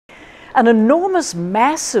An enormous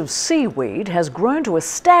mass of seaweed has grown to a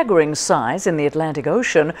staggering size in the Atlantic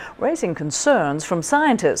Ocean, raising concerns from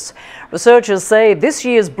scientists. Researchers say this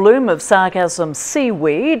year's bloom of sargassum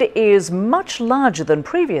seaweed is much larger than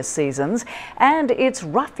previous seasons, and it's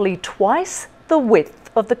roughly twice the width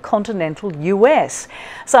of the continental US.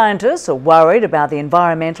 Scientists are worried about the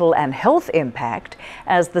environmental and health impact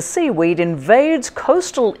as the seaweed invades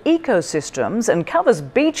coastal ecosystems and covers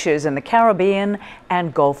beaches in the Caribbean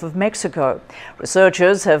and Gulf of Mexico.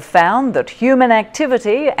 Researchers have found that human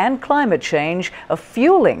activity and climate change are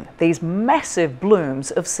fueling these massive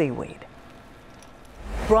blooms of seaweed.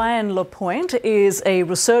 Brian Lapointe is a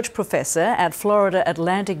research professor at Florida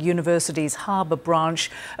Atlantic University's Harbor Branch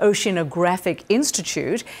Oceanographic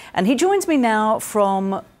Institute, and he joins me now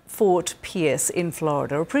from Fort Pierce in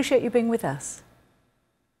Florida. Appreciate you being with us.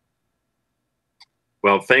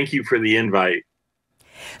 Well, thank you for the invite.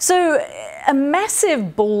 So, a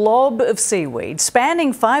massive blob of seaweed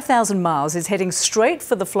spanning 5,000 miles is heading straight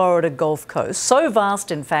for the Florida Gulf Coast, so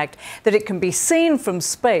vast, in fact, that it can be seen from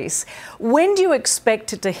space. When do you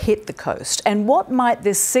expect it to hit the coast? And what might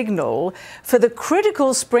this signal for the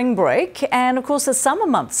critical spring break and, of course, the summer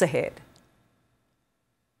months ahead?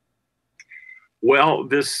 Well,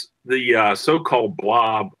 the so-called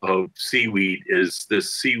blob of seaweed is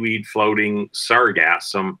this seaweed floating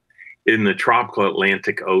sargassum in the tropical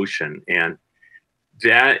Atlantic Ocean. And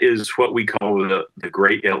that is what we call the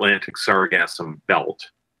Great Atlantic Sargassum Belt.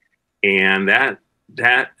 And that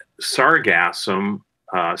sargassum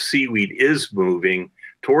seaweed is moving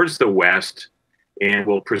towards the west and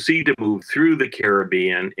will proceed to move through the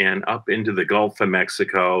Caribbean and up into the Gulf of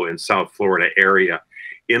Mexico and South Florida area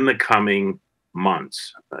in the coming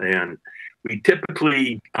months. And we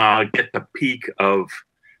typically get the peak of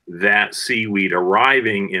that seaweed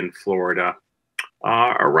arriving in Florida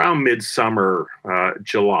around midsummer.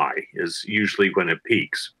 July is usually when it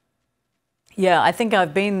peaks. Yeah, I think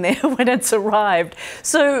I've been there when it's arrived.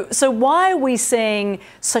 So why are we seeing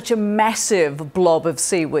such a massive blob of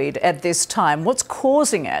seaweed at this time? What's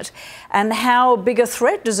causing it? And how big a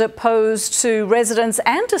threat does it pose to residents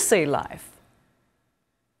and to sea life?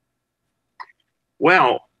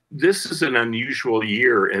 Well, this is an unusual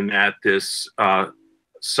year in that this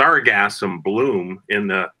sargassum bloom in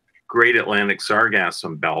the Great Atlantic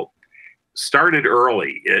Sargassum Belt started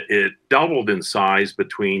early. It doubled in size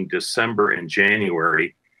between December and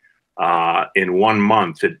January. In 1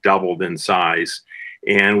 month, it doubled in size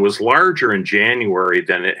and was larger in January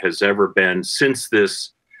than it has ever been since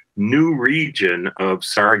this new region of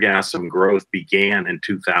sargassum growth began in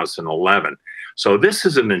 2011. So this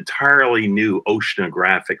is an entirely new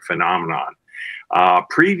oceanographic phenomenon.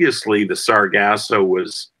 Previously, the Sargasso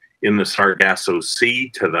was in the Sargasso Sea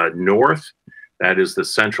to the north. That is the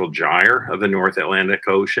central gyre of the North Atlantic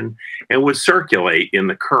Ocean, and would circulate in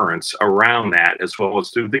the currents around that, as well as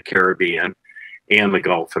through the Caribbean and the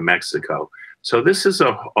Gulf of Mexico. So this is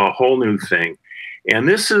a whole new thing. And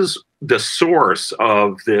this is the source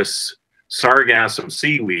of this sargassum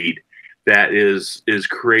seaweed that is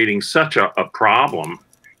creating such a problem,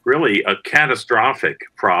 really a catastrophic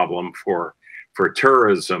problem for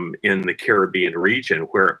tourism in the Caribbean region,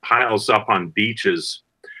 where it piles up on beaches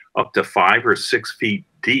up to 5 or 6 feet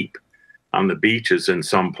deep on the beaches in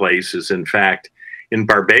some places. In fact, in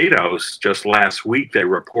Barbados, just last week, they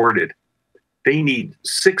reported they need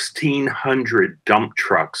 1,600 dump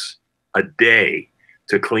trucks a day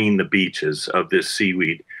to clean the beaches of this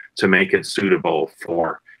seaweed to make it suitable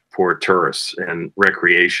for tourists and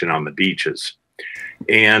recreation on the beaches.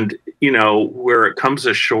 And, you know, where it comes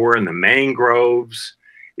ashore in the mangroves,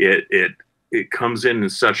 it comes in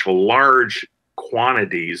such large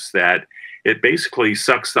quantities that it basically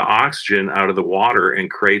sucks the oxygen out of the water and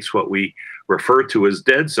creates what we refer to as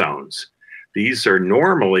dead zones. These are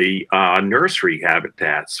normally nursery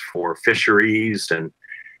habitats for fisheries,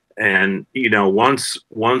 and you know,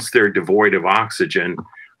 once they're devoid of oxygen,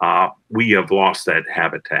 we have lost that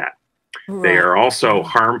habitat. Right. They are also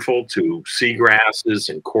harmful to seagrasses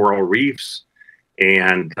and coral reefs,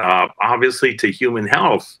 and obviously to human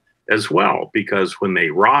health as well, because when they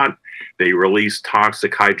rot, they release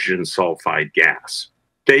toxic hydrogen sulfide gas.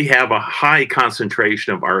 They have a high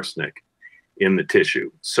concentration of arsenic in the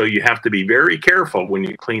tissue. So you have to be very careful when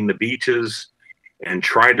you clean the beaches and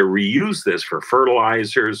try to reuse this for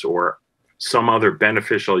fertilizers or some other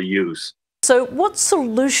beneficial use. So what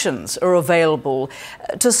solutions are available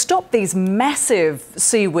to stop these massive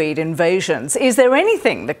seaweed invasions? Is there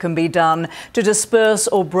anything that can be done to disperse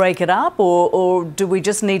or break it up, or do we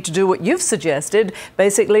just need to do what you've suggested,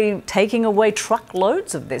 basically taking away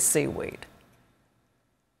truckloads of this seaweed?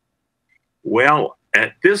 Well,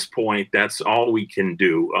 at this point, that's all we can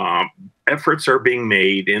do. Efforts are being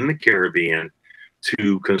made in the Caribbean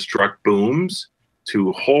to construct booms,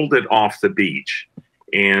 to hold it off the beach,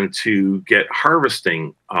 and to get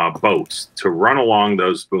harvesting boats to run along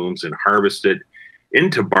those booms and harvest it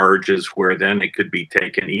into barges where then it could be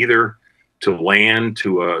taken either to land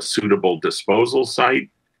to a suitable disposal site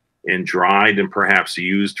and dried and perhaps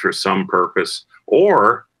used for some purpose,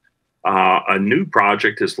 or a new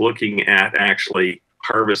project is looking at actually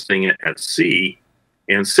harvesting it at sea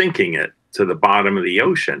and sinking it to the bottom of the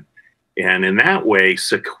ocean. And in that way,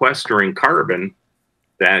 sequestering carbon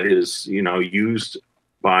that is, used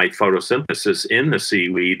by photosynthesis in the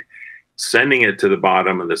seaweed, sending it to the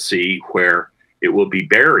bottom of the sea where it will be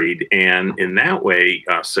buried, and in that way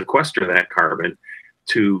sequester that carbon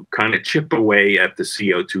to kind of chip away at the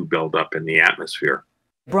CO2 buildup in the atmosphere.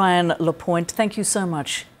 Brian Lapointe, thank you so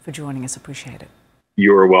much for joining us. Appreciate it.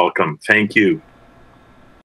 You're welcome. Thank you.